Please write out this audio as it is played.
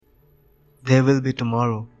There will be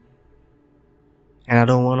tomorrow, and I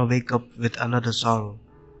don't want to wake up with another sorrow.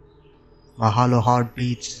 My hollow heart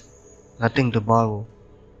beats, nothing to borrow.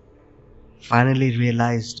 Finally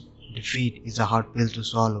realized defeat is a hard pill to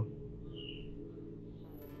swallow.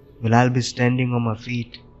 Will I be standing on my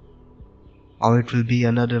feet, or it will be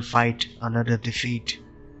another fight, another defeat?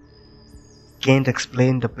 Can't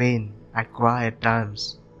explain the pain, I cry at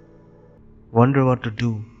times. Wonder what to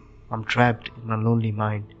do, I'm trapped in my lonely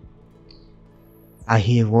mind. I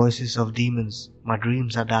hear voices of demons, my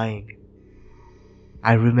dreams are dying.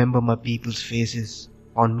 I remember my people's faces,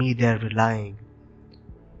 on me they're relying.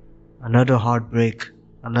 Another heartbreak,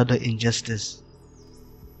 another injustice.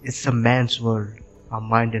 It's a man's world, our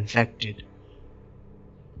mind infected.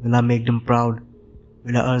 Will I make them proud?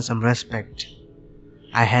 Will I earn some respect?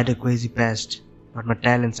 I had a crazy past, but my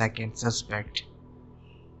talents I can't suspect.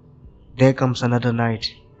 There comes another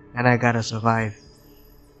night, and I gotta survive.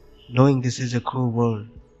 Knowing this is a cruel world,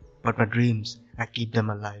 but my dreams, I keep them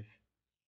alive.